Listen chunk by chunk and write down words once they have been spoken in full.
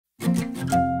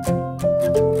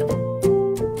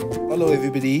Hello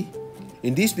everybody.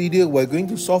 In this video, we're going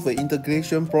to solve an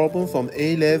integration problem from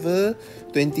A-Level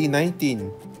 2019.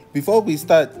 Before we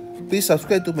start, please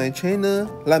subscribe to my channel,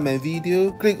 like my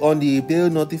video, click on the bell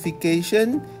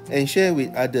notification and share with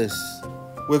others.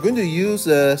 We're going to use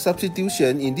a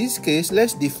substitution. In this case,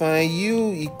 let's define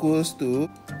u equals to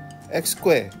x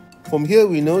squared. From here,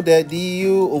 we know that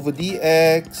du over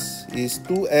dx is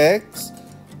 2x,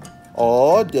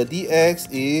 or the dx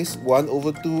is 1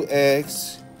 over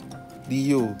 2x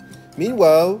du.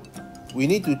 Meanwhile, we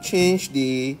need to change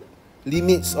the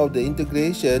limits of the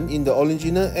integration. In the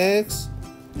original x,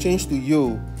 change to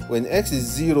u. When x is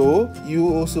 0,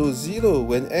 u also 0.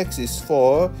 When x is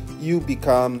 4, u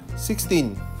become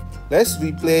 16. Let's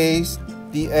replace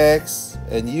dx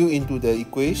and u into the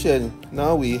equation.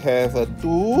 Now we have a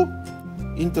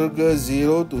 2 integral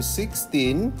 0 to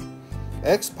 16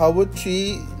 x power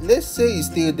 3, let's say is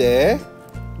still there,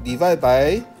 divide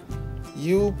by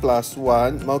u plus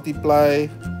 1 multiply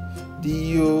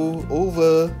du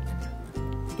over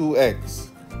 2x.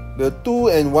 The 2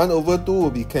 and 1 over 2 will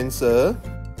be cancelled,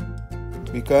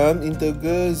 become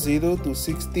integral 0 to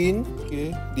 16.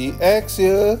 Okay, the x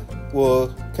here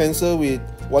will cancel with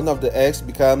one of the x,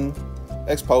 become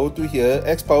x power 2 here.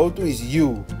 X power 2 is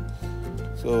u,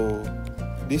 so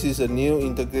this is a new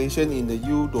integration in the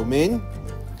u domain,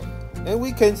 and we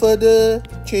can further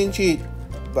change it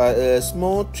by a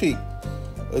small trick.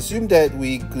 Assume that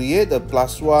we create a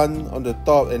plus 1 on the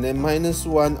top and then minus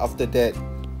 1 after that.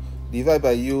 Divide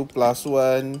by u plus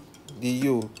 1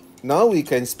 du. Now we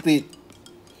can split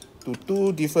to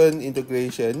two different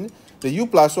integration. The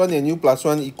u plus 1 and u plus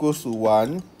 1 equals to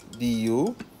 1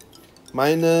 du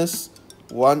minus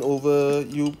 1 over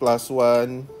u plus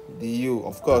 1 du,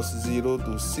 of course 0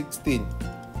 to 16.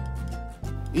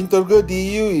 Integral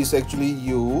du is actually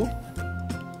u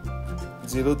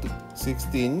 0 to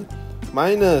 16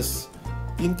 minus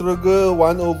integral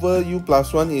 1 over u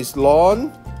plus 1 is ln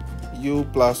u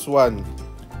plus 1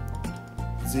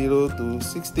 0 to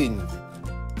 16,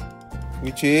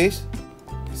 which is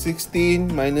 16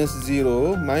 minus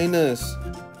 0 minus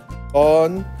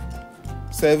ln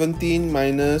 17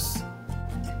 minus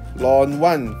ln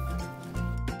 1.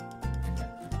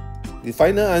 The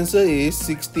final answer is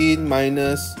 16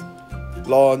 minus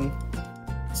ln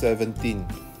 17.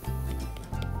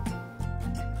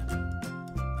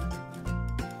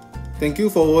 Thank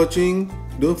you for watching.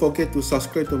 Don't forget to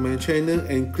subscribe to my channel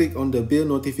and click on the bell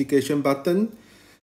notification button